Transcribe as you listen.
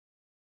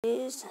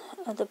These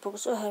are the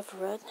books I have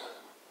read.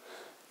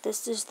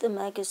 This is the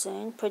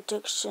magazine,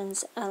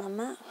 Predictions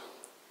Almanac,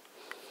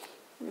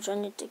 which I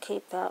need to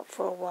keep out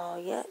for a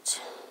while yet.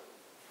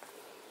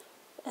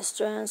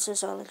 Australian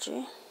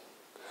Sociology.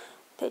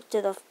 Picked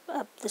it up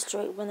the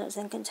street when it was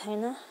in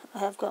container. I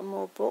have got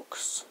more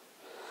books.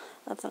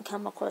 I haven't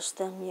come across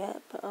them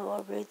yet, but I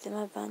will read them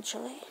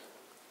eventually.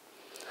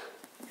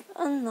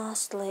 And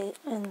lastly,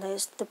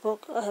 the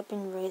book I have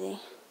been reading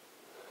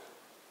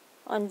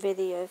on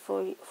video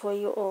for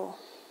you all.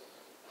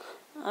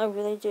 I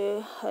really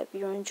do hope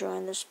you're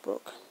enjoying this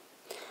book.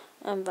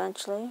 And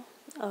eventually,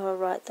 I will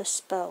write the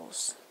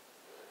spells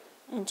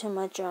into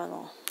my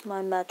journal,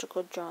 my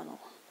magical journal.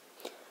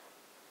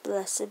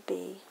 Blessed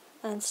be,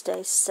 and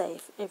stay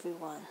safe,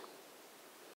 everyone.